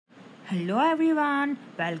Hello everyone,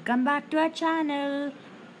 welcome back to our channel.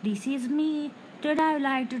 This is me. Today I would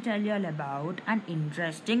like to tell you all about an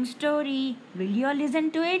interesting story. Will you all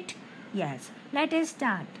listen to it? Yes, let us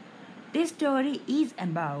start. This story is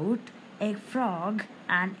about a frog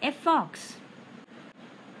and a fox.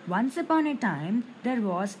 Once upon a time, there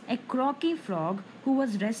was a croaky frog who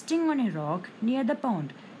was resting on a rock near the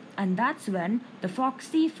pond, and that's when the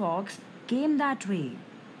foxy fox came that way.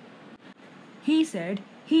 He said,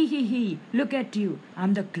 Hee, look at you.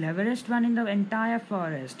 I'm the cleverest one in the entire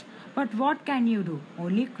forest. But what can you do?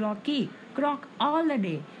 Only croak all the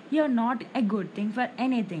day. You're not a good thing for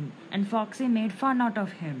anything. And Foxy made fun out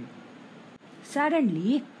of him.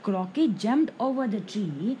 Suddenly, Croaky jumped over the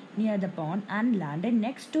tree near the pond and landed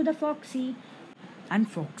next to the Foxy. And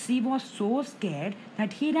Foxy was so scared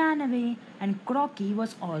that he ran away, and Croaky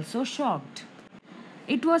was also shocked.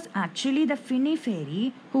 It was actually the Finny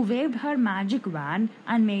Fairy who waved her magic wand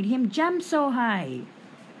and made him jump so high.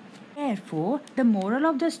 Therefore, the moral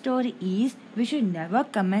of the story is we should never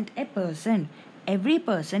comment a person. Every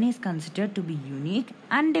person is considered to be unique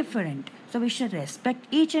and different. So we should respect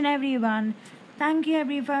each and every one. Thank you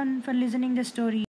everyone for listening the story.